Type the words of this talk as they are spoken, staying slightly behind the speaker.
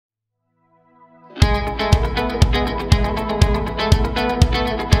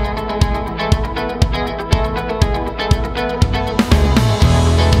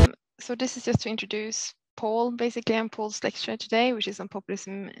So this is just to introduce Paul, basically, and Paul's lecture today, which is on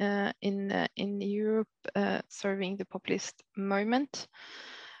populism in Europe, serving the populist moment.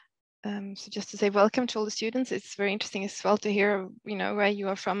 So just to say welcome to all the students. It's very interesting as well to hear, where you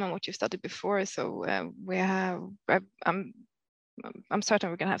are from and what you've studied before. So I'm certain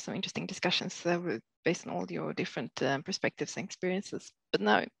we're going to have some interesting discussions based on all your different perspectives and experiences. But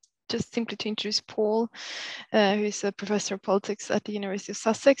now, just simply to introduce Paul, who's a professor of politics at the University of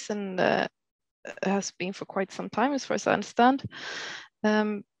Sussex and has been for quite some time, as far as I understand.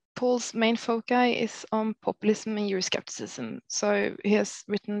 Paul's main foci is on populism and Euroscepticism. So he has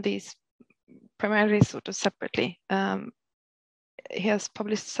written these primarily sort of separately. He has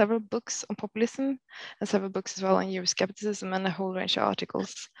published several books on populism and several books as well on Euroscepticism and a whole range of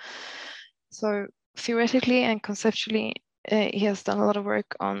articles. So theoretically and conceptually, he has done a lot of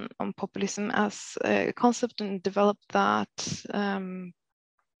work on populism as a concept and developed that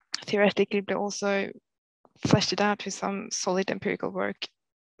theoretically, but also fleshed it out with some solid empirical work.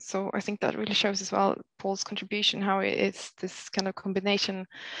 So I think that really shows as well Paul's contribution, how it is this kind of combination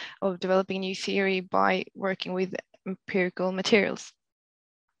of developing new theory by working with empirical materials.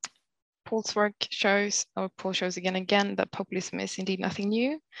 Paul's work shows, or Paul shows again and again, that populism is indeed nothing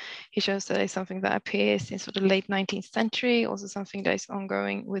new. He shows that it's something that appears in sort of late 19th century, also something that is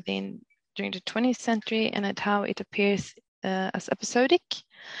ongoing during the 20th century, and at how it appears as episodic,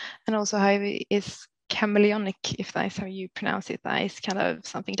 and also how it is chameleonic, if that is how you pronounce it. That is kind of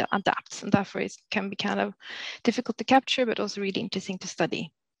something that adapts, and therefore it can be kind of difficult to capture, but also really interesting to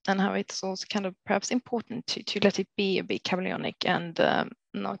study, and how it's also kind of perhaps important to let it be a bit chameleonic and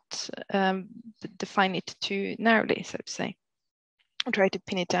not define it too narrowly, so to say, or try to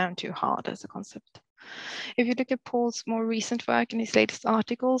pin it down too hard as a concept. If you look at Paul's more recent work in his latest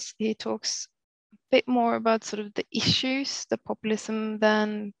articles, he talks a bit more about sort of the issues that populism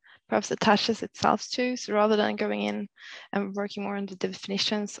then perhaps attaches itself to. So rather than going in and working more on the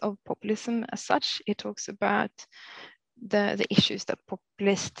definitions of populism as such, he talks about the issues that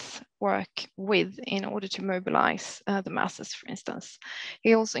populists work with in order to mobilize the masses, for instance.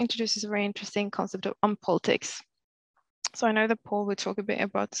 He also introduces a very interesting concept of unpolitics. So I know that Paul will talk a bit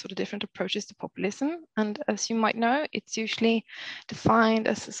about sort of different approaches to populism. And as you might know, it's usually defined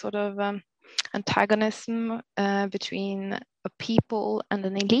as a sort of antagonism between a people and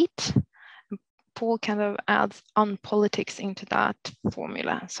an elite. And Paul kind of adds unpolitics into that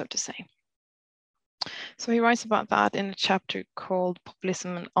formula, so to say. So he writes about that in a chapter called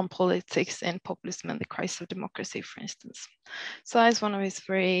Populism and Unpolitics in Populism and the Crisis of Democracy, for instance. So that is one of his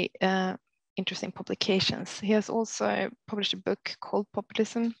very interesting publications. He has also published a book called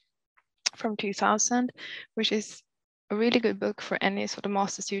Populism from 2000, which is a really good book for any sort of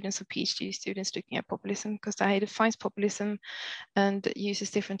master students or PhD students looking at populism, because he defines populism and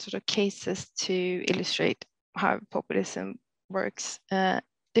uses different sort of cases to illustrate how populism works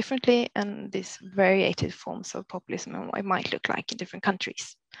differently, and these variated forms of populism and what it might look like in different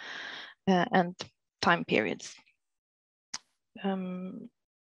countries and time periods.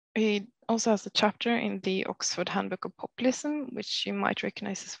 He also has a chapter in the Oxford Handbook of Populism, which you might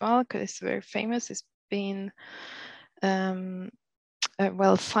recognize as well, because it's very famous. It's been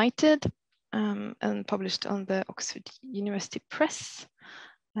well cited and published on the Oxford University Press.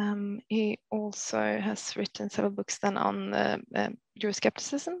 He also has written several books then on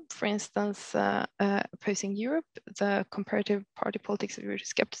Euroscepticism, for instance, Opposing Europe, the Comparative Party Politics of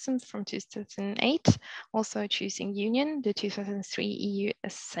Euroscepticism from 2008, also Choosing Union, the 2003 EU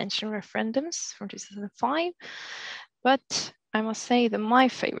Accession Referendums from 2005. But I must say that my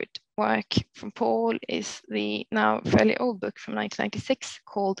favorite work from Paul is the now fairly old book from 1996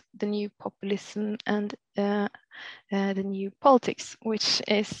 called The New Populism and the New Politics, which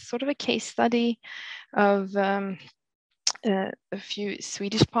is sort of a case study of a few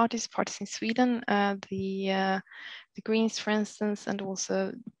Swedish parties in Sweden, the Greens, for instance, and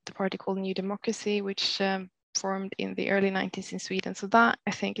also the party called New Democracy, which formed in the early 90s in Sweden. So that,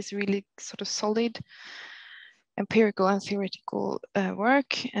 I think, is really sort of solid empirical and theoretical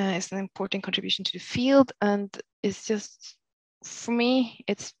work. It's an important contribution to the field, and it's just, for me,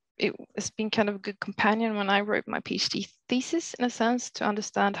 it's been kind of a good companion when I wrote my PhD thesis, in a sense, to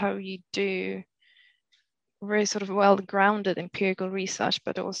understand how you do very sort of well-grounded empirical research,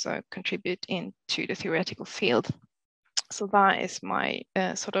 but also contribute into the theoretical field. So that is my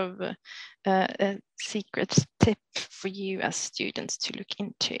sort of a secret tip for you as students to look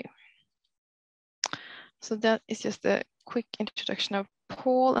into. So that is just a quick introduction of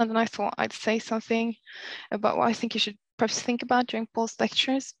Paul, and then I thought I'd say something about what I think you should perhaps think about during Paul's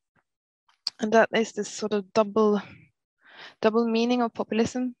lectures. And that is this sort of double meaning of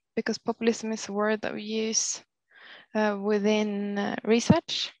populism. because populism is a word that we use within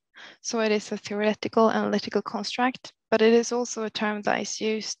research. So it is a theoretical analytical construct, but it is also a term that is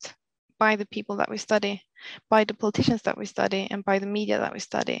used by the people that we study, by the politicians that we study, and by the media that we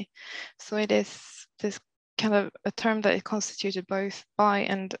study. So it is this kind of a term that is constituted both by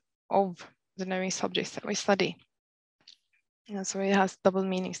and of the knowing subjects that we study. And so it has double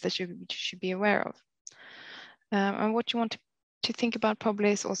meanings that you should be aware of. And what you want to think about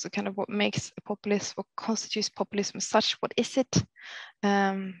probably is also kind of what makes a populist, what constitutes populism as such, what is it?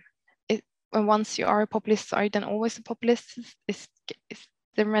 And once you are a populist, are you then always a populist? Is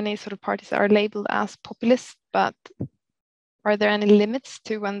there many sort of parties that are labeled as populist, but are there any limits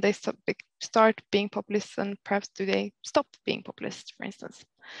to when they start being populists, and perhaps do they stop being populist, for instance?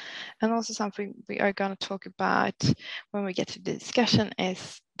 And also something we are going to talk about when we get to the discussion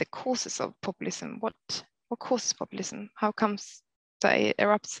is the causes of populism. What causes populism? How comes that it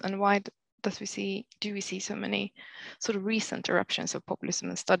erupts, and why do we see so many sort of recent eruptions of populism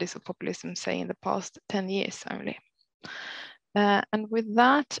and studies of populism, say in the past 10 years only? And with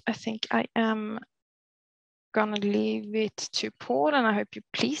that, I think I am gonna leave it to Paul, and I hope you're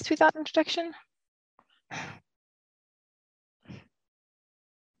pleased with that introduction.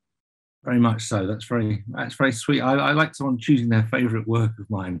 Very much so. That's very sweet. I like someone choosing their favourite work of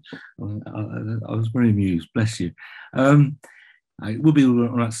mine. I was very amused. Bless you. It would be all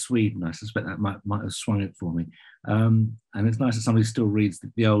about Sweden. I suspect that might have swung it for me. And it's nice that somebody still reads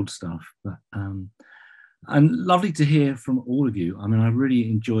the old stuff. But, and lovely to hear from all of you. I mean, I really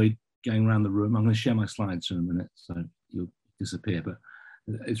enjoyed going around the room. I'm going to share my slides in a minute, so you'll disappear. But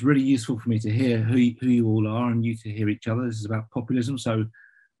it's really useful for me to hear who you all are, and you to hear each other. This is about populism, so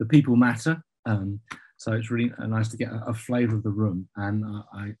the people matter. So it's really nice to get a flavour of the room, and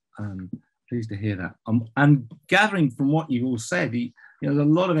I'm pleased to hear that. And gathering from what you all said, there's a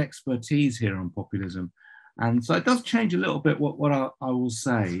lot of expertise here on populism, and so it does change a little bit what I will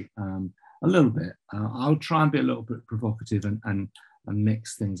say, a little bit. I'll try and be a little bit provocative and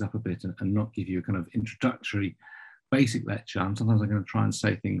mix things up a bit, and not give you a kind of introductory basic lecture. And sometimes I'm going to try and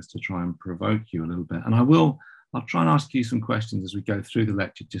say things to try and provoke you a little bit, and I'll try and ask you some questions as we go through the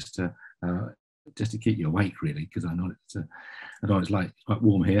lecture, just to keep you awake, really, because I know it's quite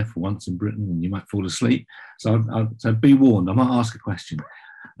warm here for once in Britain, and you might fall asleep. So be warned, I might ask a question,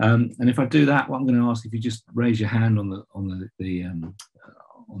 and if I do that, what I'm going to ask, if you just raise your hand on the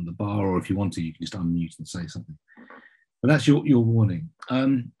bar, or if you want to, you can just unmute and say something. But that's your warning.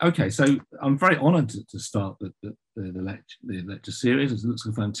 Okay, so I'm very honoured to start the lecture series. It looks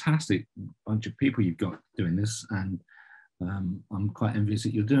like a fantastic bunch of people you've got doing this, and I'm quite envious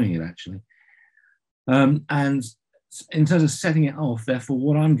that you're doing it, actually. And in terms of setting it off, therefore,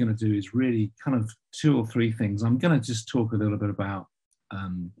 what I'm going to do is really kind of 2 or 3 things. I'm going to just talk a little bit about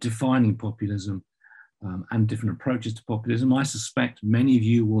defining populism, and different approaches to populism. I suspect many of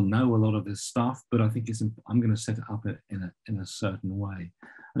you will know a lot of this stuff, but I think I'm going to set it up in a certain way.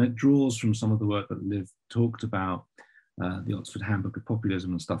 And it draws from some of the work that Liv talked about, the Oxford Handbook of Populism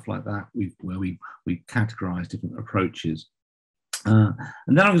and stuff like that, where we categorise different approaches. And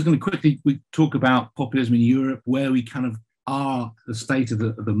then I was going to quickly talk about populism in Europe, where we kind of are, the state of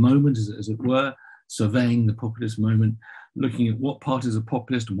the moment, as it were, surveying the populist moment, looking at what parties are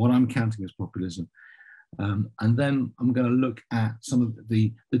populist and what I'm counting as populism. And then I'm going to look at some of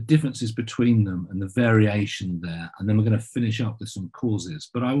the differences between them and the variation there. And then we're going to finish up with some causes.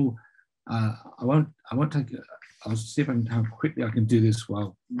 But I won't take, I'll see if I can, how quickly I can do this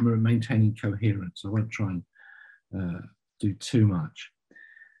while maintaining coherence. I won't try and do too much.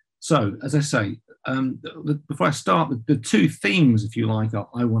 So, as I say, before I start, the 2 themes, if you like,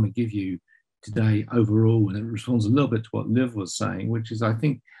 I want to give you today overall, and it responds a little bit to what Liv was saying, which is I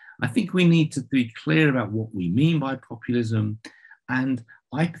think we need to be clear about what we mean by populism, and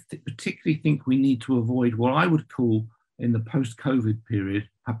I particularly think we need to avoid what I would call, in the post-COVID period,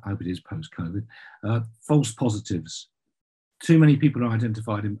 I hope it is post-COVID, false positives. Too many people are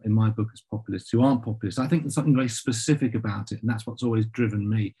identified in my book as populists who aren't populists. I think there's something very specific about it, and that's what's always driven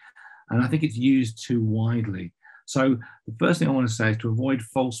me. And I think it's used too widely. So the first thing I want to say is to avoid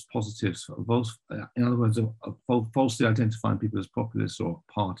false positives, in other words, falsely identifying people as populists or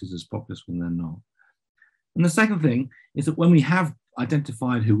parties as populists when they're not. And the second thing is that when we have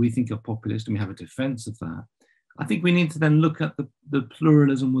identified who we think are populist and we have a defense of that, I think we need to then look at the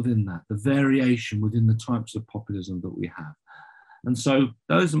pluralism within that, the variation within the types of populism that we have. And so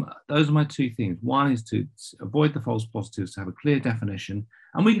those are my 2 themes. One is to avoid the false positives, to have a clear definition,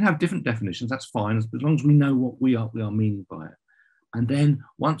 and we can have different definitions, that's fine, as long as we know what we are meaning by it. And then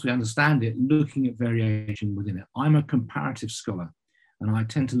once we understand it, looking at variation within it. I'm a comparative scholar, And I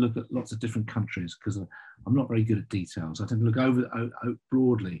tend to look at lots of different countries because I'm not very good at details. I tend to look over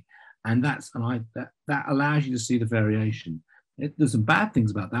broadly, and that allows you to see the variation. There's some bad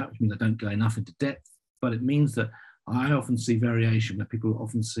things about that, which means I don't go enough into depth, but it means that I often see variation where people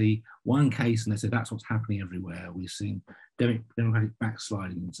often see one case and they say that's what's happening everywhere. We've seen democratic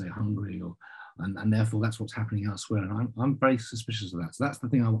backsliding in, say, Hungary, and therefore that's what's happening elsewhere. And I'm very suspicious of that. So that's the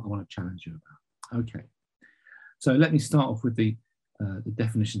thing I want to challenge you about. Okay. So let me start off with the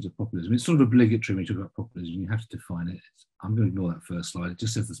definitions of populism. It's sort of obligatory when you talk about populism. You have to define it. I'm going to ignore that first slide. It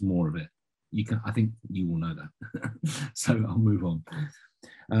just says there's more of it. I think you all know that. So I'll move on.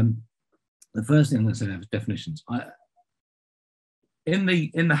 The first thing I'm going to say is definitions. In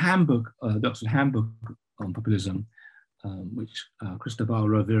the handbook, the Oxford Handbook on Populism, which Cristobal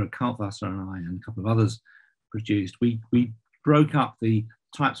Rovira Kaltwasser and I and a couple of others produced, we broke up the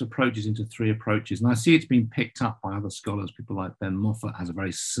types of approaches into 3 approaches. And I see it's been picked up by other scholars. People like Ben Moffat has a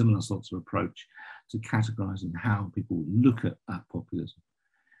very similar sorts of approach to categorizing how people look at populism.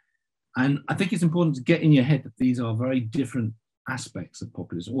 And I think it's important to get in your head that these are very different aspects of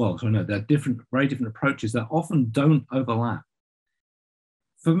populism. Well, so no, they're very different approaches that often don't overlap.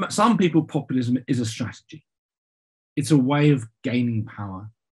 For some people, populism is a strategy. It's a way of gaining power.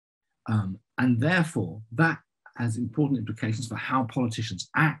 And therefore, that has important implications for how politicians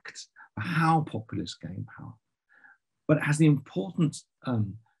act, for how populists gain power. But it has the important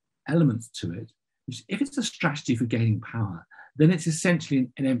elements to it, which if it's a strategy for gaining power, then it's essentially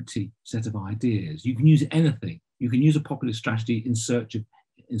an empty set of ideas. You can use anything. You can use a populist strategy in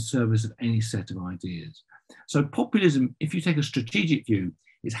service of any set of ideas. So populism, if you take a strategic view,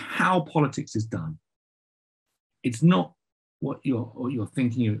 is how politics is done. It's not what you're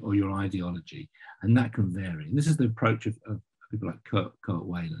thinking or your ideology, and that can vary. And this is the approach of people like Kurt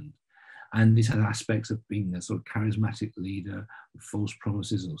Wayland. And this has aspects of being a sort of charismatic leader, with false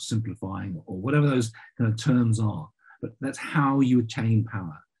promises or simplifying or whatever those kind of terms are. But that's how you attain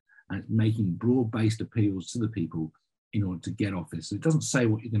power, and it's making broad-based appeals to the people in order to get office. So it doesn't say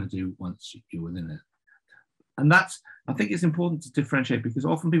what you're going to do once you're within it. And I think it's important to differentiate, because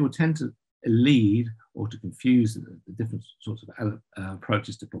often people tend to lead or to confuse the different sorts of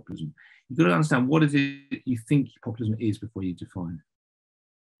approaches to populism. You've got to understand what is it you think populism is before you define it.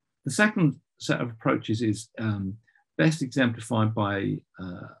 The second set of approaches is best exemplified by,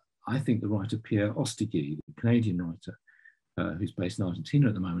 I think, the writer Pierre Ostigui, the Canadian writer who's based in Argentina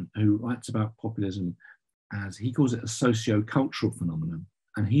at the moment, who writes about populism as, he calls it, a socio-cultural phenomenon.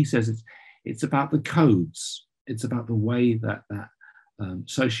 And he says it's about the codes. It's about the way that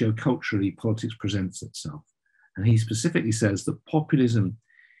socio-culturally politics presents itself. And he specifically says that populism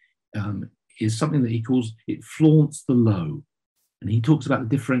is something that he calls, it flaunts the low. And he talks about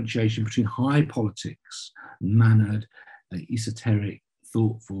the differentiation between high politics, mannered, esoteric,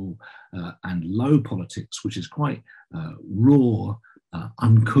 thoughtful, and low politics, which is quite raw,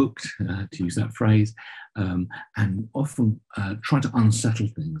 uncooked, to use that phrase, and often trying to unsettle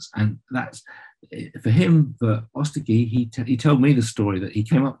things. And that's, for him, for Ostigui, he told me the story that he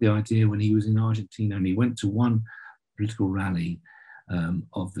came up with the idea when he was in Argentina, and he went to one political rally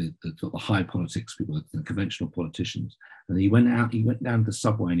of the high politics people, the conventional politicians. And he went down to the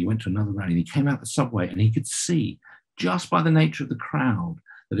subway, and he went to another rally, and he came out the subway, and he could see, just by the nature of the crowd,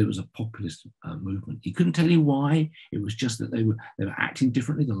 that it was a populist movement. He couldn't tell you why. It was just that they were acting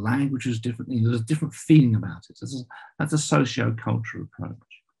differently. The language was differently. There was a different feeling about it. That's a socio-cultural approach.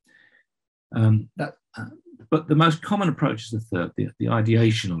 But the most common approach is the third, the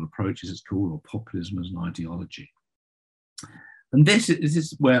ideational approach, as it's called, or populism as an ideology. And this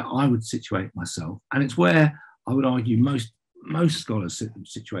is where I would situate myself, and it's where I would argue most scholars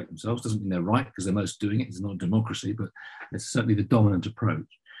situate themselves. Doesn't mean they're right because they're most doing it. It's not a democracy, but it's certainly the dominant approach.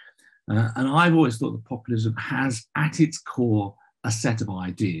 And I've always thought that populism has at its core a set of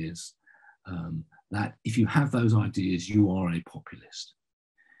ideas that if you have those ideas, you are a populist.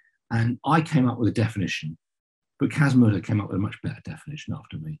 And I came up with a definition, but Kazmuda came up with a much better definition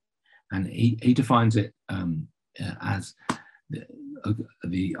after me. And he defines it as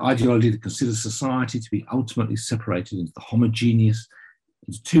the ideology that considers society to be ultimately separated into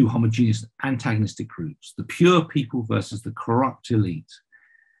two homogeneous antagonistic groups, the pure people versus the corrupt elite.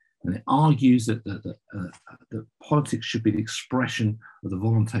 And it argues that politics should be the expression of the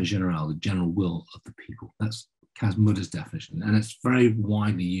volonté générale, the general will of the people. That's Kazmuda's definition, and it's very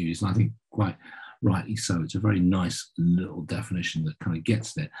widely used, and I think quite rightly so. It's a very nice little definition that kind of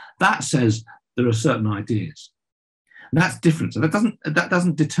gets there. That says there are certain ideas. And that's different. So that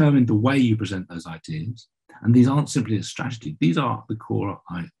doesn't determine the way you present those ideas. And these aren't simply a strategy. These are the core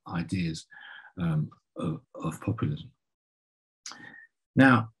ideas of populism.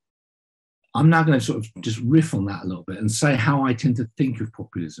 Now, I'm now going to sort of just riff on that a little bit and say how I tend to think of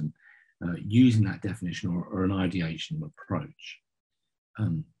populism using that definition or an ideation approach.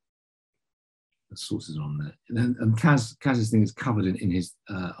 The sources are on there. And Kaz's thing is covered in his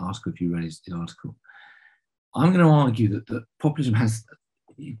article, if you read his article. I'm going to argue that populism has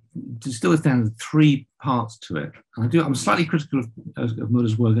distilled down to three parts to it. And I'm slightly critical of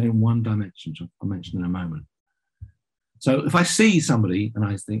Muller's work in one dimension, which I'll mention in a moment. So if I see somebody and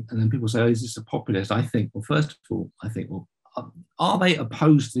I think, and then people say, oh, is this a populist? I think, well, first of all, well, are they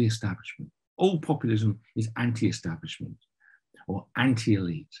opposed to the establishment? All populism is anti-establishment or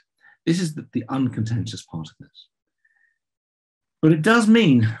anti-elite. This is the uncontentious part of this. But it does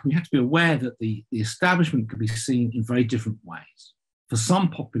mean we have to be aware that the establishment can be seen in very different ways. For some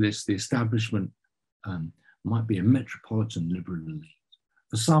populists, the establishment might be a metropolitan liberal elite.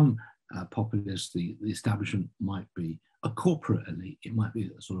 For some populists, the establishment might be a corporate elite. It might be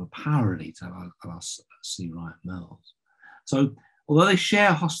a sort of power elite, as C. Wright Mills. So although they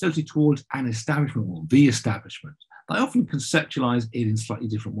share hostility towards an establishment or the establishment, they often conceptualize it in slightly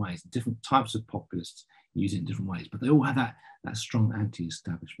different ways. Different types of populists use it in different ways, but they all have that strong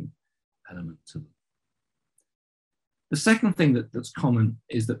anti-establishment element to them. The second thing that's common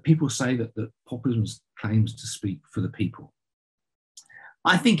is that people say that populism claims to speak for the people.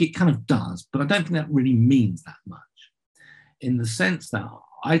 I think it kind of does, but I don't think that really means that much, in the sense that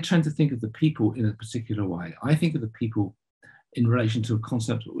I tend to think of the people in a particular way. I think of the people in relation to a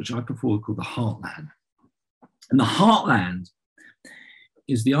concept which I prefer called the heartland. And the heartland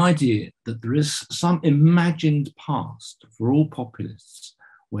is the idea that there is some imagined past for all populists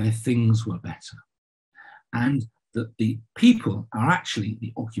where things were better, and that the people are actually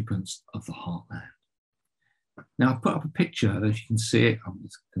the occupants of the heartland. Now, I've put up a picture, I don't know if you can see it.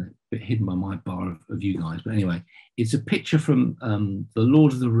 It's a bit hidden by my bar of you guys, but anyway, it's a picture from the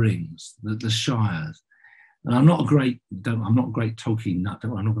Lord of the Rings, the Shires. And I'm not a great Tolkien nut,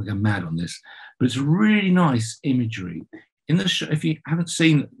 I'm not going to go mad on this, but it's really nice imagery. If you haven't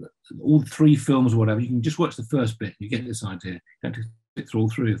seen all three films or whatever, you can just watch the first bit, you get this idea. You don't have to sit through all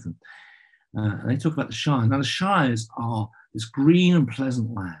three of them. And they talk about the Shires. Now, the Shires are this green and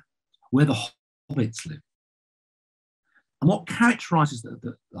pleasant land where the hobbits live. And what characterises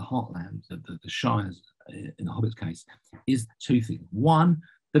the heartland, the Shires, in the Hobbit's case, is two things. One,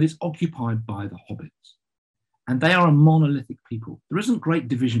 that it's occupied by the hobbits. And they are a monolithic people. There isn't great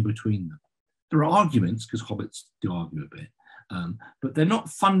division between them. There are arguments, because hobbits do argue a bit, but they're not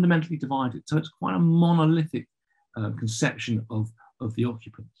fundamentally divided. So it's quite a monolithic conception of the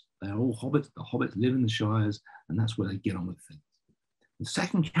occupants. They're all hobbits. The hobbits live in the Shires, and that's where they get on with things. The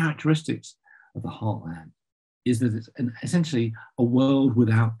second characteristics of the heartland is that it's essentially a world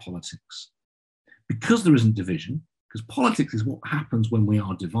without politics. Because there isn't division, because politics is what happens when we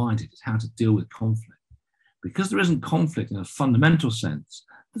are divided, it's how to deal with conflict. Because there isn't conflict in a fundamental sense,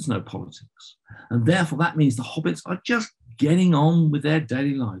 there's no politics. And therefore, that means the hobbits are just getting on with their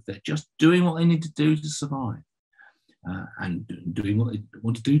daily life. They're just doing what they need to do to survive and doing what they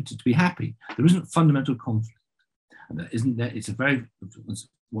want to do to be happy. There isn't fundamental conflict. And there isn't there. It's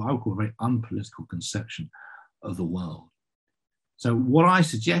what I would call a very unpolitical conception of the world. So what I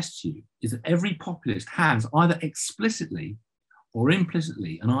suggest to you is that every populist has either explicitly or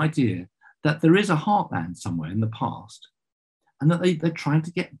implicitly an idea that there is a heartland somewhere in the past and that they're trying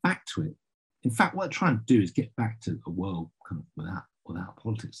to get back to it. In fact, what they're trying to do is get back to a world kind of without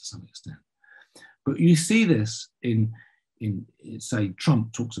politics to some extent. But you see this in say,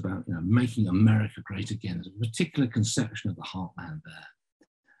 Trump talks about making America great again. There's a particular conception of the heartland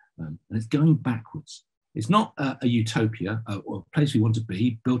there. And it's going backwards. It's not a utopia or a place we want to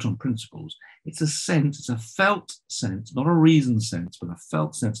be, built on principles. It's a sense, it's a felt sense, not a reasoned sense, but a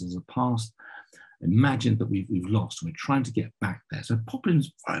felt sense as a past imagined that we've lost, and we're trying to get back there. So populism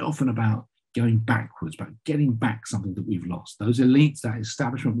is very often about going backwards, about getting back something that we've lost. Those elites, that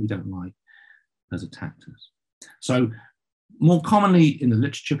establishment we don't like, has attacked us. So more commonly in the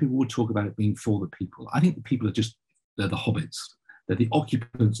literature, people would talk about it being for the people. I think the people they're the hobbits. They're the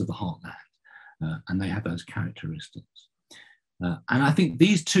occupants of the heartland. And they have those characteristics. And I think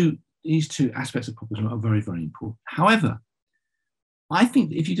these two aspects of populism are very, very important. However, I think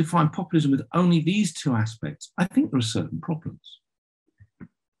that if you define populism with only these two aspects, I think there are certain problems.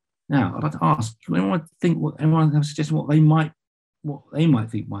 Now, I'd like to ask, anyone have a suggestion what they might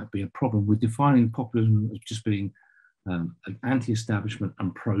think might be a problem with defining populism as just being anti-establishment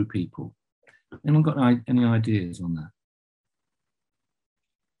and pro-people? Anyone got any ideas on that?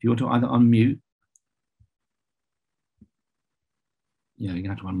 If you want to either unmute. Yeah, you're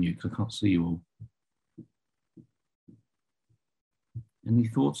going to have to unmute because I can't see you all. Any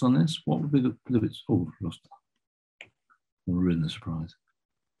thoughts on this? What would be the bits? Oh, lost. I'll ruin the surprise.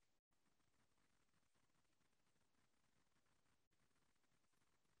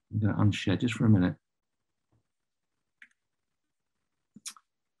 I'm going to unshare just for a minute.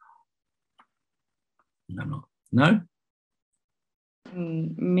 No, I'm not. No?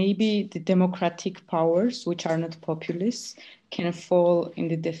 Maybe the democratic powers, which are not populist, can fall in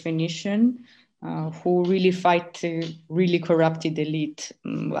the definition who really fight the really corrupted elite,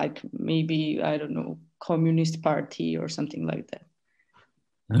 like maybe, I don't know, Communist Party or something like that.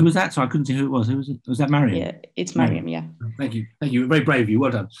 Who was that? So I couldn't see who it was. Who was it? Was that Mariam? Yeah, it's Mariam, yeah. Thank you. Thank you. Very brave of you.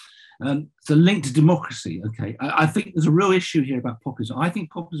 Well done. So linked to democracy. Okay. I think there's a real issue here about populism. I think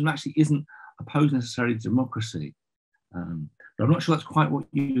populism actually isn't opposed necessarily to democracy. But I'm not sure that's quite what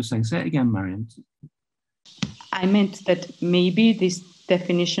you were saying. Say it again, Mariam. I meant that maybe this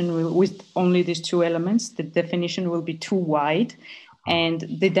definition will, with only these two elements, the definition will be too wide, and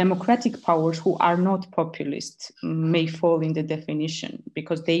the democratic powers who are not populist may fall in the definition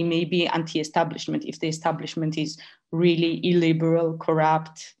because they may be anti-establishment if the establishment is really illiberal,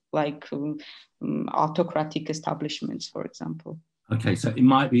 corrupt, like autocratic establishments, for example. Okay, so it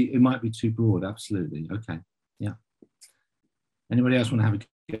might be too broad. Absolutely. Okay. Yeah. Anybody else want to have a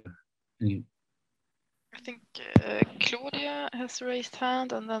go? I think Claudia has raised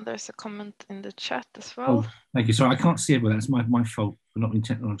hand, and then there's a comment in the chat as well. Oh, thank you. Sorry, I can't see it, but that's my fault for not being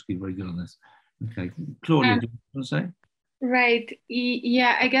technologically very good on this. Okay, Claudia, do you want to say? Right.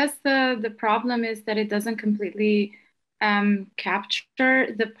 Yeah, I guess the problem is that it doesn't completely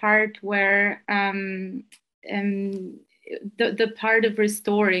capture the part where the part of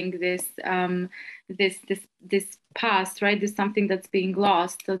restoring this past, right? This something that's being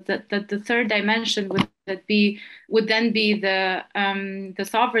lost. So that the third dimension would then be the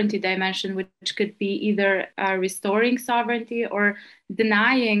sovereignty dimension, which could be either restoring sovereignty or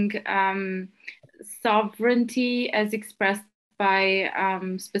denying sovereignty as expressed by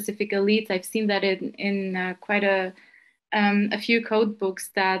specific elites. I've seen that in quite a few code books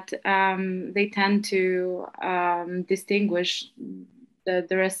that they tend to distinguish the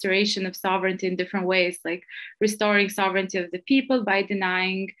restoration of sovereignty in different ways, like restoring sovereignty of the people by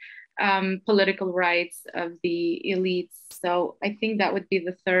denying political rights of the elites. So I think that would be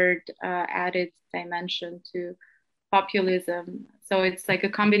the third added dimension to populism. So it's like a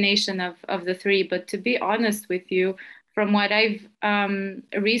combination of the three. But to be honest with you, from what I've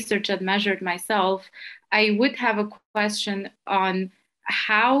researched and measured myself, I would have a question on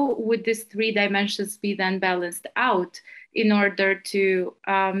how would these three dimensions be then balanced out in order to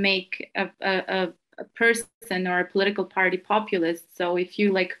make a person or a political party populist. So if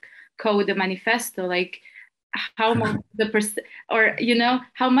you like code a manifesto, like how much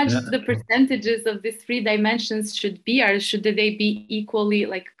how much the percentages of these three dimensions should be, or should they be equally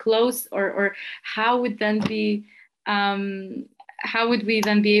like close, or how would then be how would we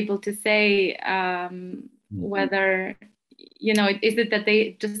then be able to say whether is it that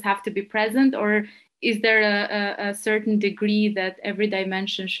they just have to be present, or is there a certain degree that every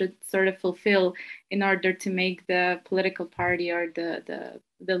dimension should sort of fulfill in order to make the political party or the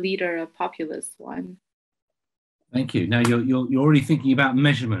leader a populist one? Thank you. Now you're already thinking about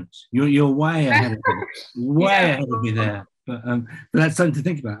measurements. You're way ahead of me, ahead of me there. But that's something to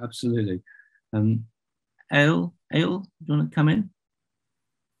think about. Absolutely. Ale, do you want to come in?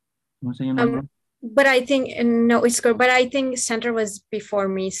 You want to say your number? But I think no, it's good. But I think Sandra was before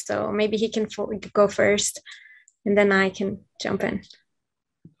me, so maybe he can go first, and then I can jump in.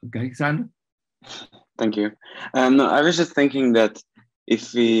 Okay, Sandra. Thank you. No, I was just thinking that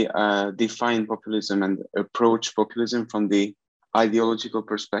if we define populism and approach populism from the ideological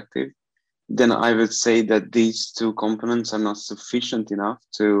perspective, then I would say that these two components are not sufficient enough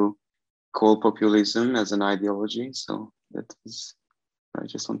to call populism as an ideology. So that is, I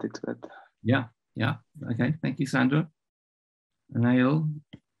just wanted to add. Yeah. Okay, thank you, Sandra. And Ail?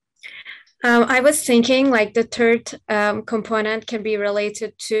 I was thinking like the third component can be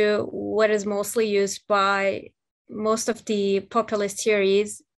related to what is mostly used by most of the populist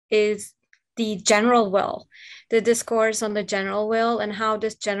theories is the general will, the discourse on the general will, and how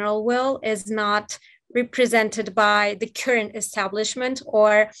this general will is not represented by the current establishment,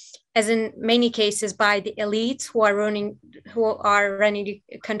 or as in many cases by the elites who are running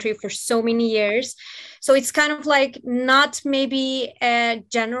the country for so many years. So it's kind of like not maybe a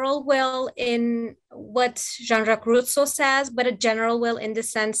general will in what Jean-Jacques Rousseau says, but a general will in the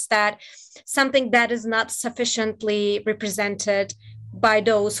sense that something that is not sufficiently represented by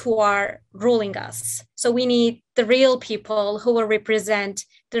those who are ruling us. So we need the real people who will represent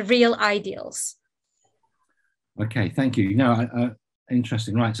the real ideals. Okay, thank you. No,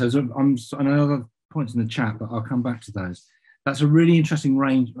 Interesting, right? So I know other points in the chat, but I'll come back to those. That's a really interesting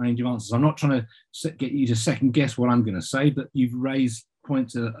range of answers. I'm not trying to get you to second guess what I'm going to say, but you've raised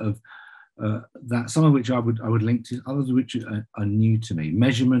points of that, some of which I would link to, others of which are new to me.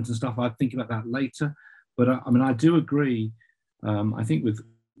 Measurement and stuff, I'd think about that later. But I mean, I do agree. I think with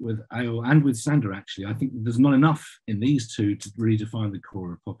Eyal and with Sander, actually, I think there's not enough in these two to really define the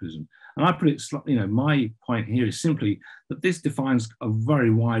core of populism. And I put it, my point here is simply that this defines a very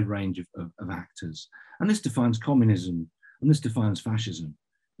wide range of actors. And this defines communism, and this defines fascism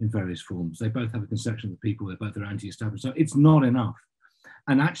in various forms. They both have a conception of the people, they both are anti-establishment. So it's not enough.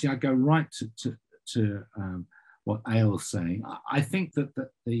 And actually, I go right to what Eyal's saying. I think that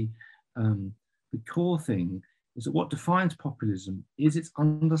the core thing is that what defines populism is its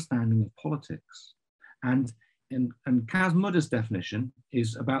understanding of politics. And Kaz Mudder's definition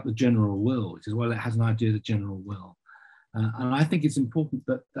is about the general will. It says, well, it has an idea of the general will. And I think it's important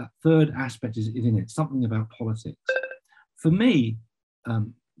that that third aspect is in it, something about politics. For me,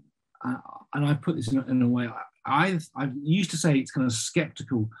 and I put this in a way, I used to say it's kind of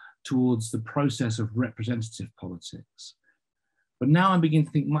skeptical towards the process of representative politics. But now I'm beginning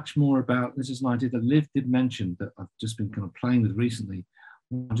to think much more about, this is an idea that Liv did mention that I've just been kind of playing with recently,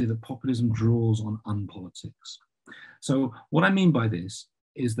 the idea that populism draws on unpolitics. So what I mean by this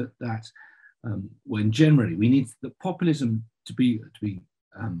is that when generally we need the populism to be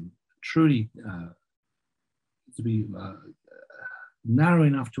truly narrow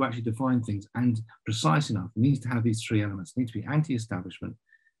enough to actually define things and precise enough, it needs to have these three elements. It needs to be anti-establishment,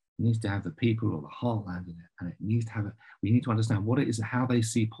 it needs to have the people or the heartland in it, and it needs to have we need to understand what it is, how they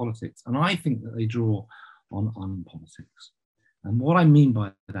see politics. And I think that they draw on unpolitics. And what I mean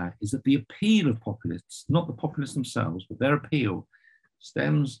by that is that the appeal of populists, not the populists themselves, but their appeal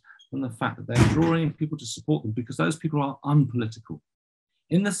stems from the fact that they're drawing people to support them because those people are unpolitical,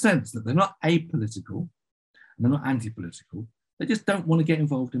 in the sense that they're not apolitical and they're not anti-political. They just don't want to get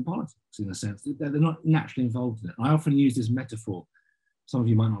involved in politics, in a sense. They're not naturally involved in it. And I often use this metaphor. Some of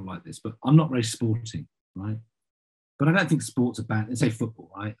you might not like this, but I'm not very sporting, right? But I don't think sports are bad. Say football,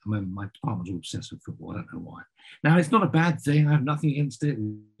 right? I mean, my department's all obsessed with football. I don't know why. Now, it's not a bad thing. I have nothing against it.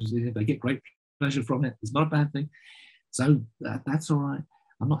 They get great pleasure from it. It's not a bad thing. So that's all right.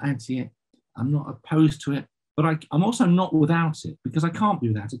 I'm not anti it. I'm not opposed to it. But I'm also not without it, because I can't be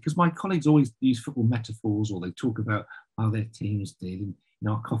without it, because my colleagues always use football metaphors, or they talk about how their teams did in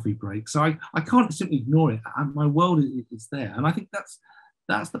our coffee break. So I can't simply ignore it. My world is there. And I think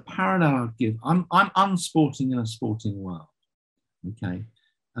that's the parallel I'd give. I'm unsporting in a sporting world, okay?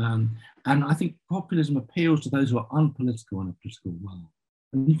 And I think populism appeals to those who are unpolitical in a political world.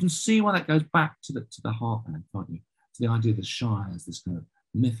 And you can see why that goes back to the heartland, can't you? To the idea of the Shire as this kind of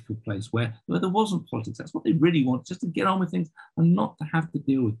mythical place where there wasn't politics. That's what they really want, just to get on with things and not to have to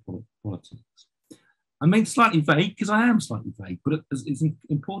deal with politics. I mean, slightly vague, because I am slightly vague, but it's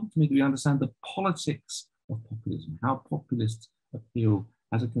important to me that we understand the politics of populism, how populists appeal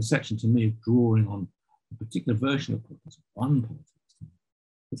as a conception to me of drawing on a particular version of populism, one politics.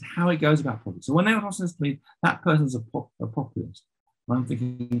 It's how it goes about politics. So when anyone says to me, that person's a populist, I'm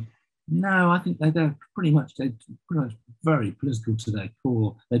thinking, no, I think they're pretty much very political to their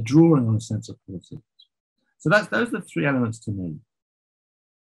core. They're drawing on a sense of politics. So those are the three elements to me.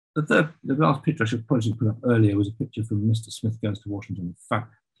 The last picture I should probably put up earlier was a picture from Mr. Smith Goes to Washington, a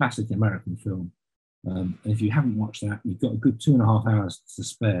classic American film. And if you haven't watched that, you've got a good 2.5 hours to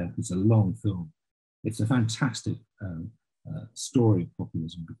spare. It's a long film. It's a fantastic story of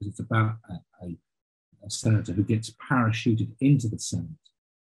populism, because it's about a senator who gets parachuted into the Senate.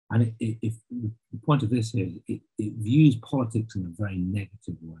 And if the point of this here, it views politics in a very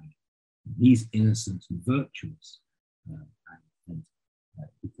negative way. He's innocent and virtuous, and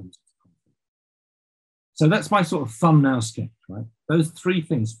becomes conflict. So that's my sort of thumbnail sketch, right? Those three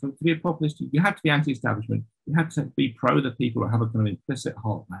things. To be a populist, you have to be anti-establishment, you have to be pro the people, or have a kind of implicit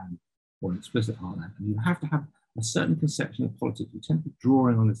heartland or an explicit heartland, and you have to have a certain conception of politics. You tend to be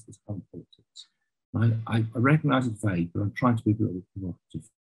drawing on this kind of politics. I recognize it's vague, but I'm trying to be a bit provocative.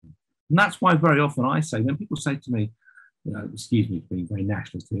 And that's why very often I say, when people say to me, excuse me for being very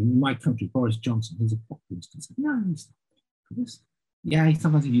nationalist here, in my country, Boris Johnson, he's a populist. I say, no, he's not a populist. Yeah,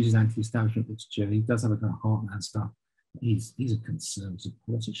 sometimes he uses anti-establishment literature. He does have a kind of heartland stuff. He's a conservative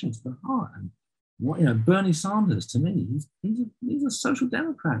politician to the heart. And Bernie Sanders, to me, he's a social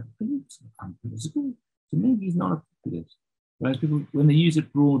democrat. He's unpolitical. To me, he's not a populist. Whereas people, when they use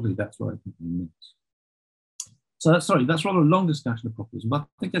it broadly, that's what I think they mean. So that's rather a long discussion of populism, but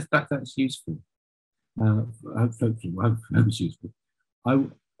I think that's useful. Hopefully, I hope it's useful. I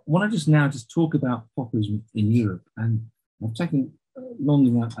want to just talk about populism in Europe, and I've taken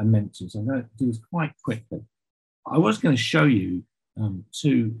longer than I meant to, so I'm going to do this quite quickly. I was going to show you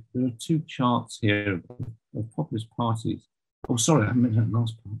there are two charts here of populist parties. Oh, sorry, I haven't mentioned that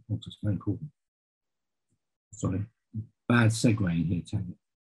last part. That's very important. Sorry, bad segueing here, Taggart.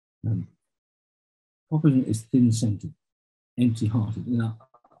 Populism is thin-centered, empty-hearted,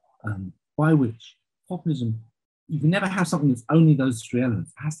 by which populism, you can never have something that's only those three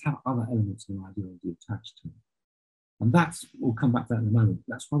elements. It has to have other elements of an ideology attached to it. And we'll come back to that in a moment.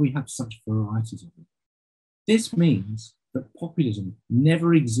 That's why we have such varieties of it. This means that populism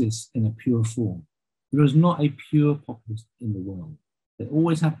never exists in a pure form. There is not a pure populist in the world. They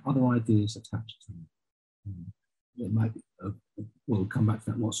always have other ideas attached to them. It might be, we'll come back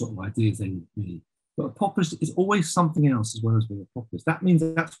to that, what sort of ideas they would be. But a populist is always something else as well as being a populist. That means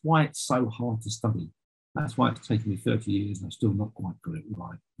that's why it's so hard to study. That's why it's taken me 30 years and I've still not quite got it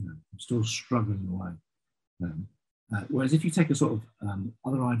right. I'm still struggling away. Whereas if you take a sort of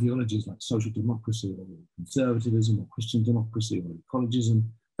other ideologies like social democracy or conservatism or Christian democracy or ecologism,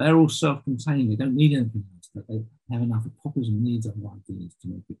 they're all self-contained. They don't need anything else. But they have enough. Populism needs other ideas to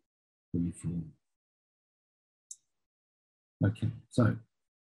make it really form. Okay, so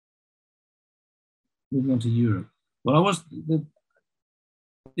moving on to Europe. Well,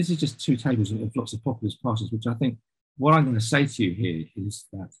 this is just two tables of lots of populist parties, which I think what I'm going to say to you here is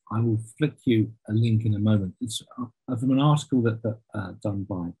that I will flick you a link in a moment. It's from an article that done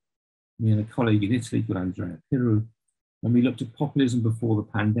by me and a colleague in Italy called Andrea Piru, and we looked at populism before the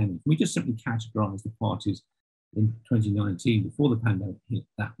pandemic. We just simply categorized the parties in 2019 before the pandemic hit,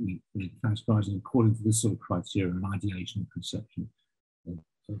 that we categorized them according to this sort of criteria, an ideation and conception of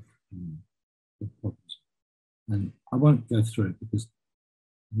populism. And I won't go through it because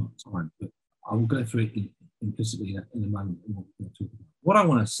not time, but I will go through it implicitly in a moment. What I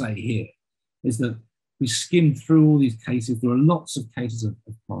want to say here is that we skimmed through all these cases. There are lots of cases of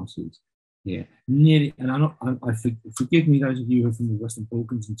parties here. Nearly, and forgive me those of you who are from the Western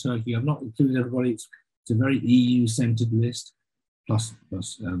Balkans and Turkey. I've not included everybody. It's a very EU-centered list, plus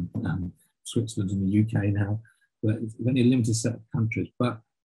Switzerland and the UK now. But it's only a limited set of countries. But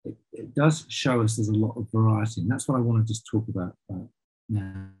it does show us there's a lot of variety, and that's what I want to just talk about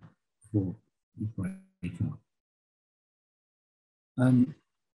now before we break up.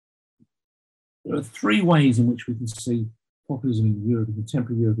 There are three ways in which we can see populism in Europe, in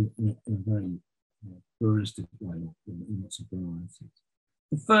contemporary Europe, in a very pluralistic way, in lots of varieties.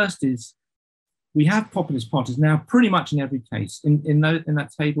 The first is we have populist parties now pretty much in every case. In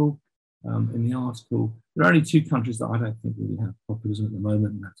that table, in the article, there are only two countries that I don't think really have populism at the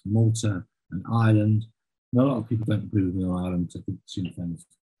moment, and that's Malta and Ireland. And a lot of people don't agree with me on Ireland, so I think Sinn Féin is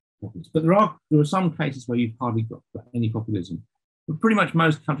populist. But there are some cases where you've hardly got any populism. But pretty much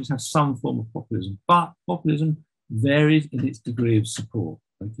most countries have some form of populism, but populism varies in its degree of support.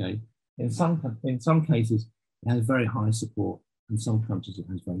 Okay, in some cases it has very high support, and some countries it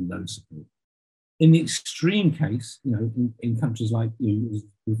has very low support. In the extreme case, in countries like you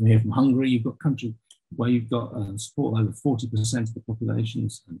here from Hungary, you've got countries where you've got support over 40% of the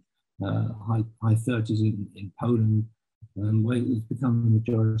populations, and high 30s in Poland, where it's become the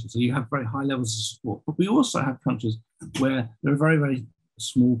majority. So you have very high levels of support. But we also have countries where there are very, very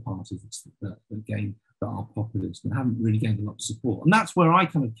small parties that are populist and haven't really gained a lot of support. And that's where I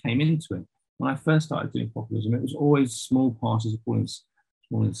kind of came into it. When I first started doing populism, it was always small parties,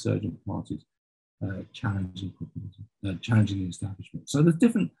 small insurgent parties, challenging populism, challenging the establishment. So there's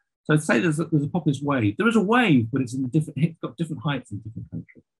different. So I'd say there's a populist wave. There is a wave, but it's got different heights in different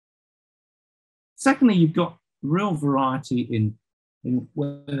countries. Secondly, you've got real variety in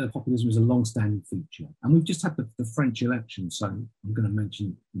whether populism is a long-standing feature. And we've just had the French election, so I'm going to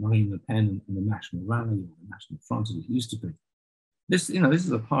mention Marine Le Pen and the National Rally, or the National Front as it used to be. This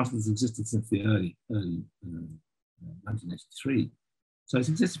is a party that's existed since the early 1983. So it's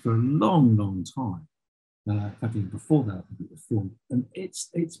existed for a long, long time. In fact, even before that, it was formed. And it's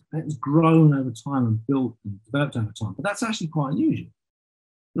grown over time and built and developed over time. But that's actually quite unusual.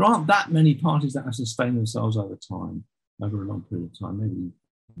 There aren't that many parties that have sustained themselves over time, over a long period of time. Maybe,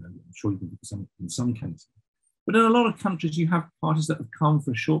 I'm sure you can think of some in some cases. But in a lot of countries, you have parties that have come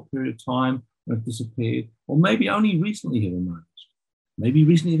for a short period of time and have disappeared, or maybe only recently have emerged. Maybe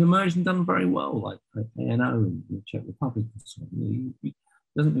recently have emerged and done very well, like ANO in the Czech Republic. And so on. It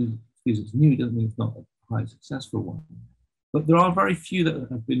doesn't mean because it's new, it doesn't mean it's not a highly successful one. But there are very few that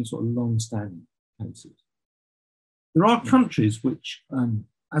have been sort of long-standing cases. There are countries which,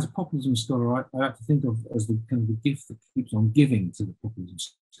 as a populism scholar, I like to think of as the kind of the gift that keeps on giving to the populism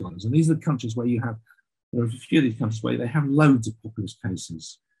scholars. And these are the countries where there are a few of these countries where they have loads of populist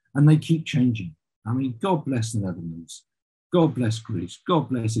cases and they keep changing. I mean, God bless the Netherlands. God bless Greece, God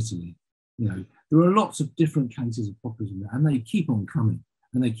bless Italy. You know, there are lots of different cases of populism, and they keep on coming,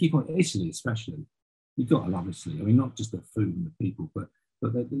 and they keep on. Italy, especially, you've got to love Italy. I mean, not just the food and the people, but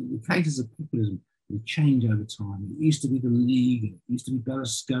the cases of populism, they change over time. It used to be the League, and it used to be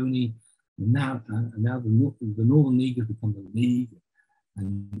Berlusconi, and now the Northern League has become the League,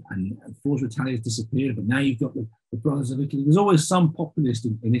 and Forza Italia has disappeared. But now you've got the Brothers of Italy. There's always some populist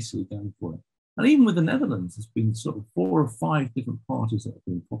in Italy going for it. And even with the Netherlands, there's been sort of 4 or 5 different parties that have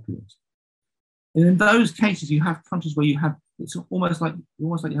been populist. And in those cases, you have countries where you have, it's almost like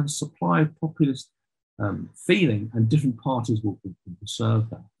you have a supply of populist feeling, and different parties will serve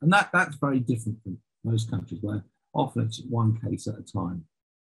that. And that's very different from most countries, where often it's one case at a time.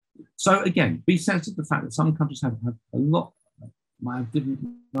 So again, be sensitive to the fact that some countries might have different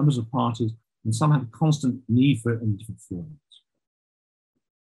numbers of parties, and some have a constant need for it in different forms.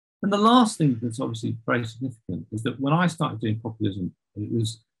 And the last thing that's obviously very significant is that when I started doing populism, it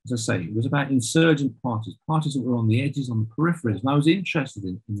was, as I say, it was about insurgent parties, parties that were on the edges, on the peripheries. And I was interested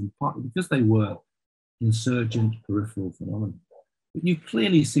in them partly because they were insurgent peripheral phenomena. But you've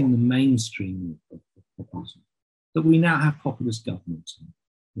clearly seen the mainstream of populism, that we now have populist governments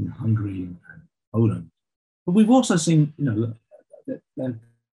in Hungary and Poland. But we've also seen, you know, that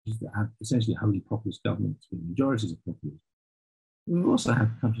have essentially wholly populist governments with majorities of populism. We also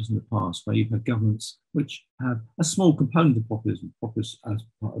have countries in the past where you've had governments which have a small component of populism, populist as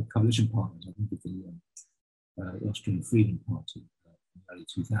part of coalition partners. I think of the Austrian Freedom Party in the early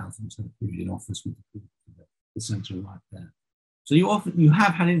 2000s, had a period in office with the centre right there. So you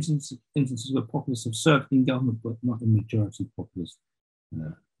have had instances where populists have served in government, but not in majority populist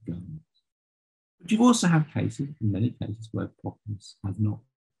governments. But you also have cases, in many cases, where populists have not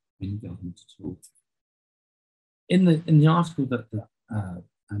been in government at all. In the article that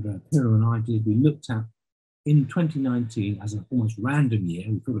Andrea Pirro and I did, we looked at in 2019 as an almost random year.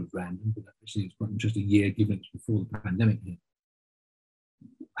 We thought it was random, but actually it's quite an interesting year given it's before the pandemic hit.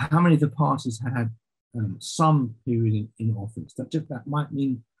 How many of the parties had some period in office? That might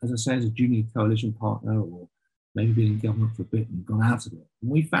mean, as I say, as a junior coalition partner, or maybe been in government for a bit and gone out of it.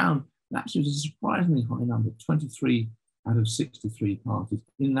 And we found that actually was a surprisingly high number. 23 out of 63 parties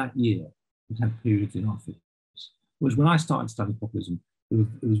in that year had periods in office. Whereas when I started studying populism, it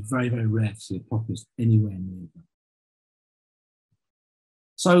was very, very rare to see a populist anywhere near that.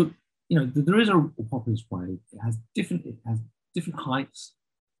 So, you know, there is a populist wave. It has different heights,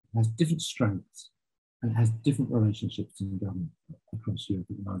 it has different strengths, and it has different relationships in government across Europe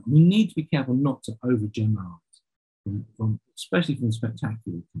at the moment. We need to be careful not to overgeneralize, especially from the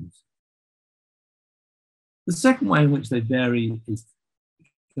spectacular cases. The second way in which they vary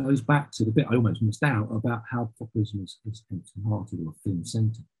goes back to the bit I almost missed out about how populism is empty-hearted or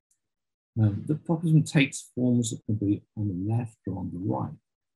thin-centred. That populism takes forms that can be on the left or on the right.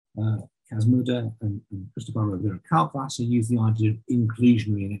 Casmuda and Cristobal Rivera-Calvasa use the idea of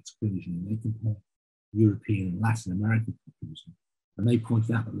inclusionary and exclusionary. They compare European and Latin American populism. And they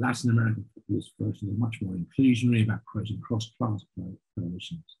pointed out that Latin American populist versions are much more inclusionary, about creating cross-class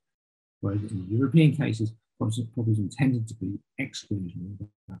coalitions. Whereas in the European cases, populism tended to be exclusionary,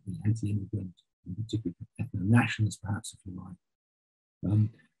 about the anti-immigrant, in particular ethno-nationalist, perhaps, if you like.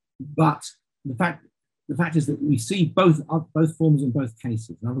 But the fact is that we see both forms in both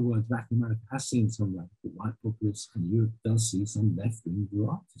cases. In other words, Latin America has seen some radical right populists, and Europe does see some left-wing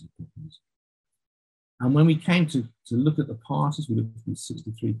varieties of populism. And when we came to look at the parties, we looked at the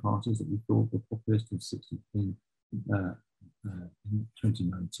 63 parties that we thought were populist in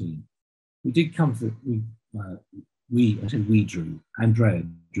 2019. We did come to, Andrea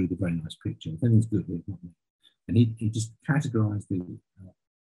drew the very nice picture. If anyone's good, it's not me. And he just categorized the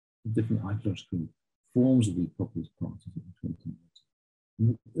different ideological forms of these populist parties in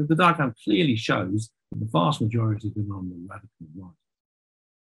 2019. And the diagram clearly shows that the vast majority of them are on the radical right.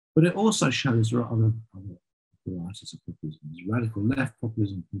 But it also shows there are other varieties of populism. There's radical left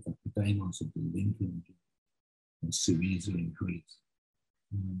populism, things like the Demos of the Lincoln and Syriza in Greece.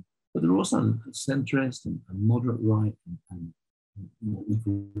 But there are also centrist and moderate right and what we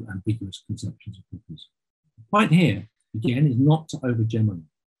call ambiguous conceptions of populism. The point here, again, is not to overgeneralize.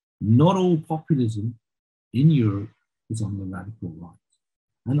 Not all populism in Europe is on the radical right.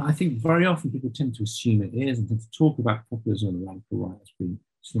 And I think very often people tend to assume it is and tend to talk about populism on the radical right as being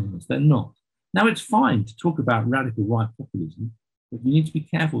synonymous. They're not. Now, it's fine to talk about radical right populism, but you need to be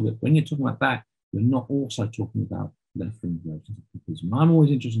careful that when you're talking about that, you're not also talking about left-wing versions of populism. I'm always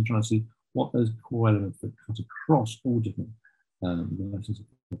interested in trying to see what those core elements that cut across all different versions of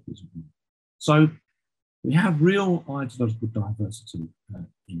populism are. So we have real ideological diversity in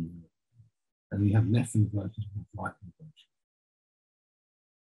Europe, and we have left-wing versions and right-wing versions.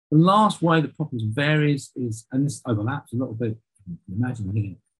 The last way that populism varies is, and this overlaps a little bit, you can imagine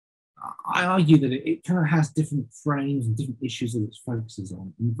here, I argue that it kind of has different frames and different issues that it focuses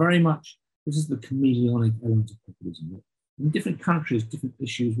on. And very much, this is the chameleonic element of populism. In different countries, different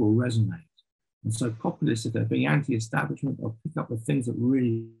issues will resonate. And so populists, if they're being anti-establishment, they'll pick up the things that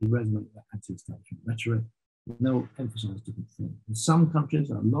really resonate with that anti-establishment rhetoric, and they'll emphasize different things. In some countries,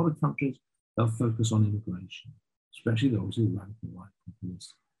 and a lot of countries, they'll focus on immigration, especially those who are radical right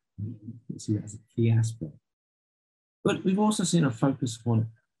populists. You see that as a key aspect. But we've also seen a focus on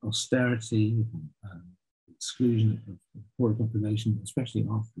austerity, exclusion of the poor population, especially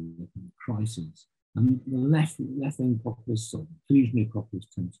after the crisis. And the left-wing populists or inclusionary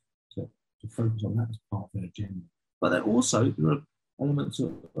populists tend to focus on that as part of their agenda. But there are elements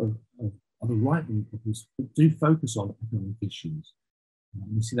of other right-wing populists that do focus on economic issues.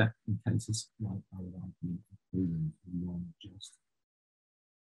 We see that in cases like, I would argue, Poland and just.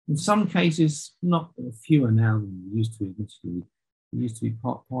 In some cases, not fewer now than there used to be, admittedly. There used to be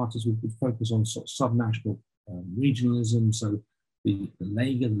parties who would focus on sort of subnational regionalism. So the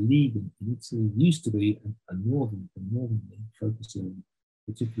Lega, the League in Italy used to be a northern league focusing on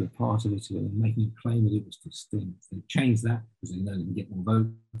a particular part of Italy and making a claim that it was distinct. They changed that because they know they can get more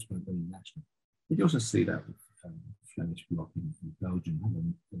votes by going national. But you also see that with Flemish bloc in Belgium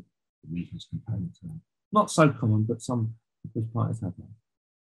having the regionalist component to that. Not so common, but some populist parties have that.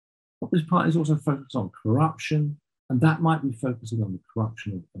 Populist parties also focus on corruption, and that might be focusing on the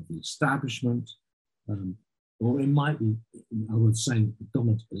corruption of the establishment, or it might be, in other words, saying the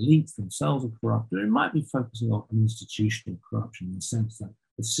dominant elites themselves are corrupt, or it might be focusing on institutional corruption in the sense that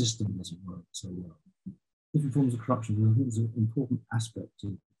the system doesn't work so well. Different forms of corruption, I think, is an important aspect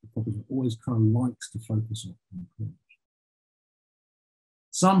of the populism, always kind of likes to focus on corruption.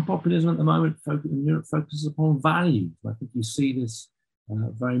 Some populism at the moment in Europe focuses upon values. I think you see this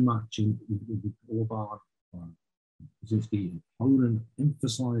very much in Orban, specifically in Poland,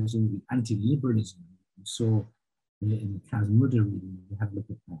 emphasizing the anti-liberalism. We saw in the Kazmuda reading, we had a look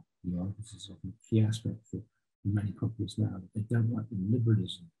at that. You know, this is a key aspect for many populists now, that they don't like the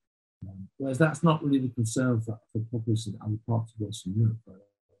liberalism. Whereas that's not really the concern for populists in other parts of Western Europe.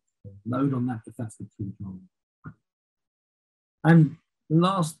 Load on that if that's the key problem. And the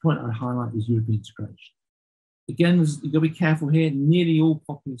last point I highlight is European integration. Again, you've got to be careful here. Nearly all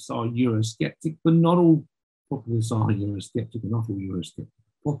populists are Eurosceptic, but not all populists are Eurosceptic, and not all Eurosceptic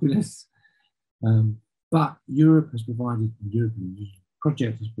populists. But Europe has provided, the European Union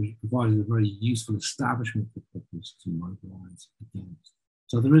project has provided a very useful establishment for populists to mobilize against.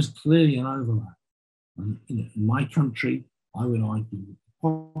 So there is clearly an overlap. In my country, I would argue that the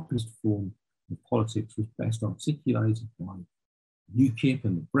populist form of politics was best articulated by UKIP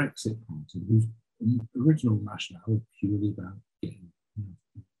and the Brexit Party, whose original rationale was purely about getting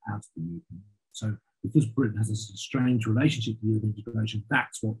out of the European Union. So because Britain has this strange relationship to European integration,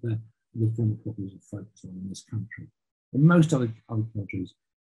 that's what the form of populism focused on in this country. In most other countries,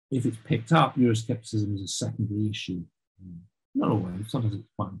 if it's picked up, Euroscepticism is a secondary issue. Not always, sometimes it's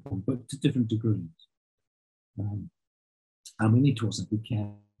quite important, but to different degrees. And we need to also be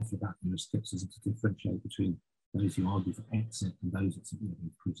careful about Euroscepticism to differentiate between those who argue for exit and those that simply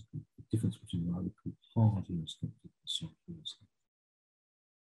are critical. The difference between what I would call hard Eurosceptic and soft Eurosceptic.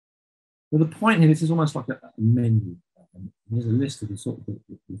 But the point here, this is almost like a menu. There's a list of the sort of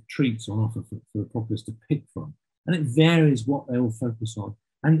the treats on offer for the populists to pick from. And it varies what they all focus on.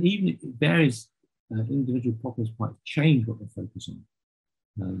 And even it varies, individual populist parties change what they focus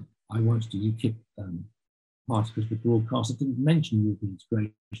on. I watched a UKIP article for broadcast that didn't mention European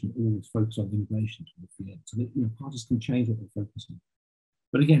integration, always focus on immigration towards the end. So that, parties can change what they focus on.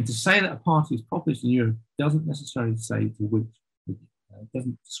 But again, to say that a party is populist in Europe doesn't necessarily say to which,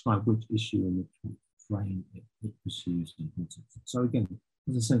 doesn't describe which issue and which frame it pursues. So again,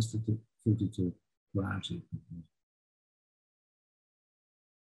 there's a sensitivity to plurality.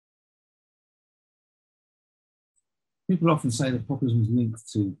 People often say that populism is linked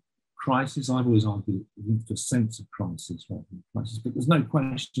to crisis. I've always argued it's linked to a sense of crisis rather than crisis, but there's no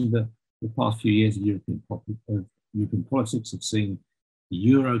question that the past few years of European politics have seen the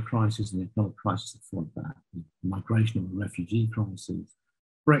Euro crisis and the economic crisis that followed that, the migration and the refugee crisis,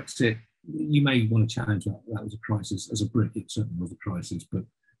 Brexit. You may want to challenge that was a crisis. As a Brit, it certainly was a crisis, but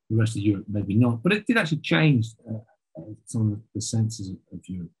the rest of Europe maybe not. But it did actually change some of the senses of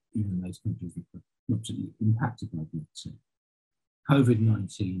Europe, even in those countries that were not particularly impacted by Brexit.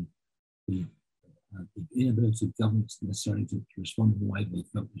 COVID-19, the inability of governments necessarily to respond in the way they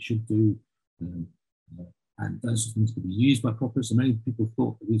felt they should do, and those things could be used by populists. And many people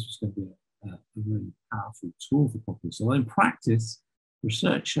thought that this was going to be a very powerful tool for populists. Although in practice,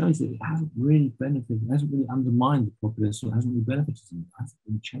 research shows that it hasn't really benefited, it hasn't really undermined the populists, or it hasn't really benefited them. It hasn't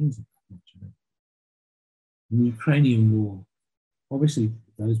really changed it that much. In the Ukrainian war, obviously,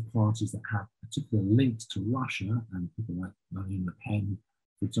 those parties that have particular links to Russia, and people like Marine Le Pen,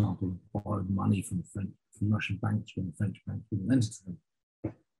 for example, borrowed money from Russian banks when the French banks wouldn't lend it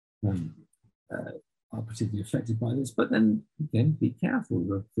to them, are particularly affected by this. But then, again, be careful.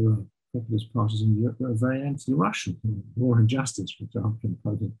 There are populist parties in Europe that are very anti-Russian. War and Justice, for example,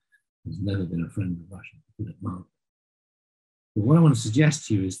 Putin has never been a friend of Russia, to put it mildly. But what I want to suggest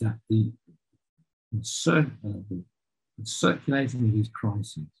to you is that the circulating of these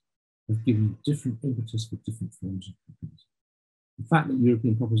crises have given different impetus for different forms of populism. The fact that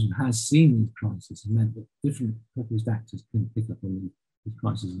European populism has seen these crises has meant that different populist actors can pick up on these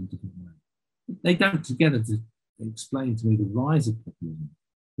crises in different ways. They don't together to explain to me the rise of populism,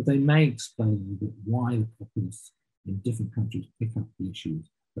 but they may explain a little bit why the populists in different countries pick up the issues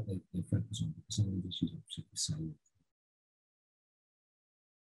that they focus on, because some of these issues are particularly salient.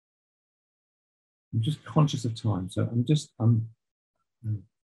 I'm just conscious of time, so I'm going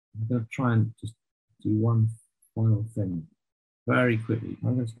to try and just do one final thing very quickly.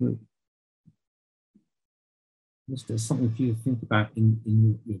 I'm going to there's something for you to think about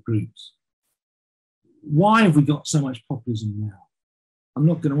in your groups. Why have we got so much populism now? I'm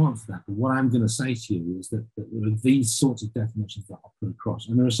not going to answer that, but what I'm going to say to you is that there are these sorts of definitions that are put across,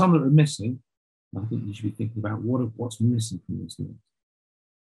 and there are some that are missing. I think you should be thinking about what's missing from these things.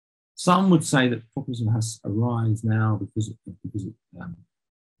 Some would say that populism has arisen now because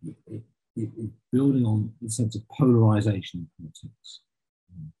it's building on the sense of polarization in politics.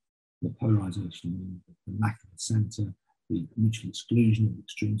 The polarization, the lack of the centre, the mutual exclusion of the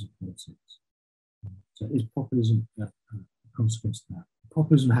extremes of politics. So is populism a consequence of that?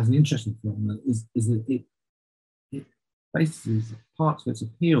 Populism has an interesting phenomenon, is that it bases parts of its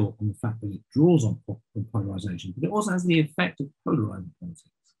appeal on the fact that it draws on polarization, but it also has the effect of polarizing politics.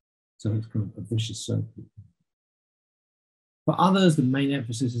 So it's kind of a vicious circle. For others, the main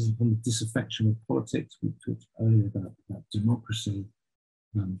emphasis is upon the disaffection of politics. We talked earlier about democracy.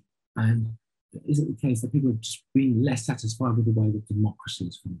 And is it the case that people have just been less satisfied with the way that democracy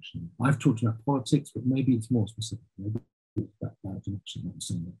is functioning? I've talked about politics, but maybe it's more specific. Maybe it's about democracy, not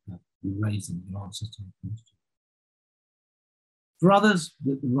saying that you're raising the answers to the question. For others,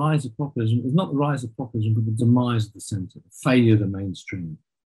 the rise of populism is not the rise of populism, but the demise of the centre, the failure of the mainstream.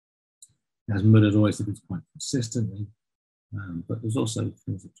 As Muller always said, it's quite consistently, but there's also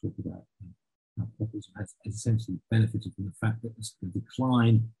things that talk about how populism has essentially benefited from the fact that the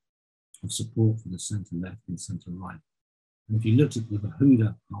decline of support for the centre-left and centre-right. And if you looked at the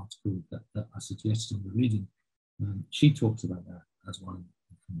Huda article that I suggested in the reading, she talks about that as one.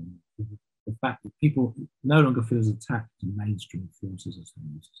 The fact that people no longer feel as attacked to mainstream forces as they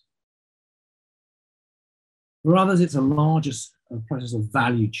used to. For others, it's a larger process of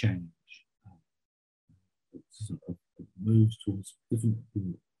value change. It moves towards different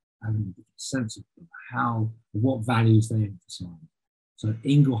people having a different sense of what values they emphasize. So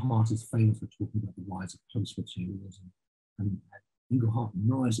Inglehart is famous for talking about the rise of post-materialism, and Inglehart and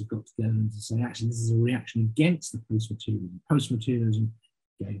Noyes have got together and to say, actually, this is a reaction against the post-materialism. Post-materialism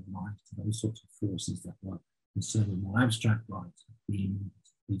gave rise to those sorts of forces that were concerned with more abstract rights, green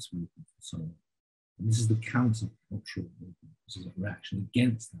movements, peace movements, and so on. And this is the counter-cultural movement. This is a reaction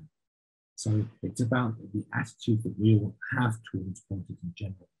against that. So it's about the attitude that we all have towards politics in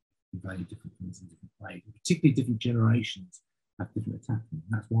general. We value different things in different ways, particularly different generations have different attachments.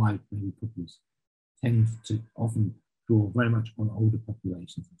 That's why maybe populists tend to often draw very much on older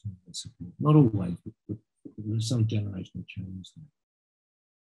populations in terms of their support. Not always, but there is some generational change there.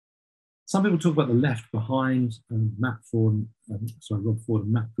 Some people talk about the left behind. Rob Ford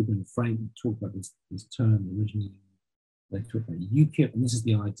and Matt Cooper and Frank talk about this term originally. They talk about UKIP, and this is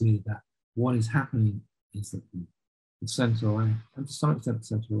the idea that what is happening is that the centre-right, and to some extent the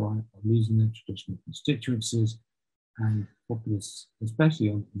centre-right, are losing their traditional constituencies, and populists, especially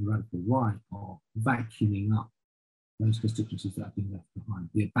on the radical right, are vacuuming up those constituencies that have been left behind.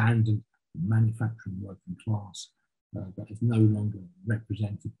 The abandoned manufacturing working class that is no longer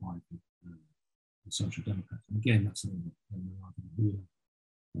represented by the Social Democrats. And again, that's something that we're arguing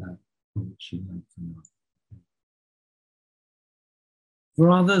here, from which she makes enough. For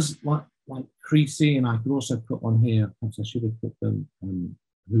others, like Creasy, and I could also put on here, perhaps I should have put them,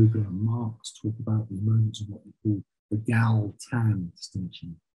 Ruger and Marx talk about the emergence of what we call the Gal-Tan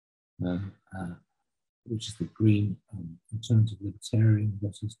distinction, which is the green alternative libertarian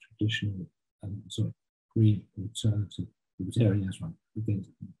versus traditional, green alternative libertarian, that's right, against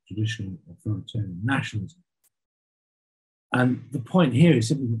traditional authoritarian nationalism. And the point here is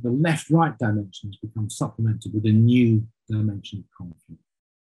simply that the left-right dimension has become supplemented with a new dimension of conflict.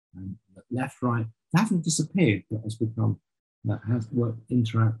 And that left-right hasn't disappeared, but has become, that has worked,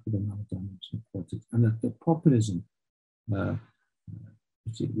 interact with another dimension of politics. And that the populism,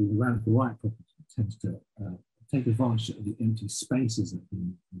 particularly the radical right populism, tends to take advantage of the empty spaces that have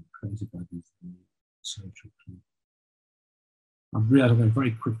been created by these social clues. I've realised I'm going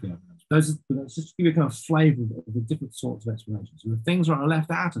very quickly over those. Let's just give you a kind of flavour of the different sorts of explanations. So the things that are left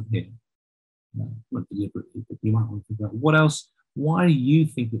out of here, not deliberately, but you might want to think about what else, why do you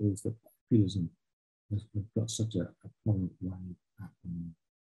think it is that populism has got such a prominent way at the moment?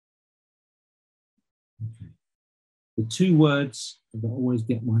 Okay. The two words that always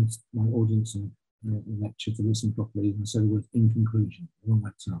get my audience in a lecture to listen properly, and so the word in conclusion, one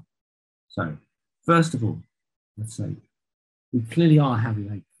way up. So, first of all, let's say, we clearly are having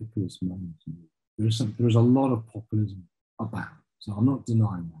a populist moment. There is a lot of populism about. So I'm not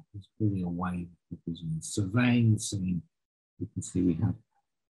denying that. There's clearly a wave of populism. Surveying the scene, you can see we have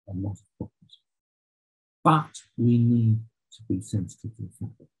a lot of populism. But we need to be sensitive to the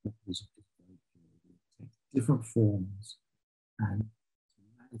fact that populism is very clear. It takes different forms and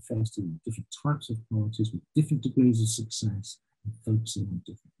manifests in different types of parties with different degrees of success and focusing on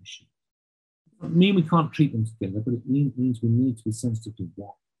different issues. It doesn't mean we can't treat them together, but it means we need to be sensitive to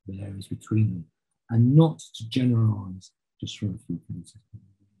what there is between them and not to generalize just from a few cases.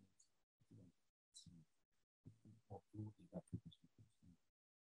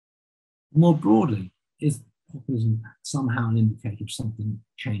 More broadly, is populism somehow an indicator of something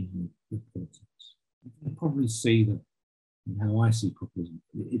changing with politics? You can probably see that in how I see populism,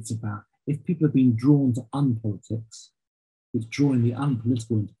 it's about if people have been drawn to unpolitics, it's drawing the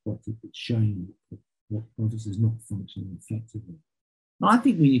unpolitical into politics, it's showing what politics is not functioning effectively. And I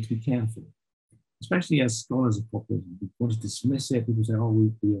think we need to be careful, especially as scholars of populism. We want to dismiss it. People say,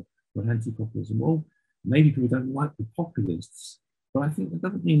 oh, we're anti-populism. Well, maybe people don't like the populists, but I think that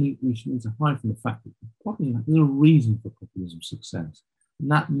doesn't mean we should need to hide from the fact that populism, there's a reason for populism's success.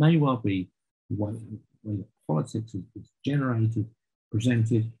 And that may well be the way that politics is generated,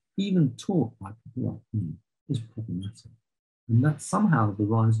 presented, even taught by people like me, is problematic. And that somehow the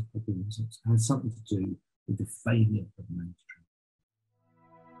rise of populism has something to do with the failure of mainstream.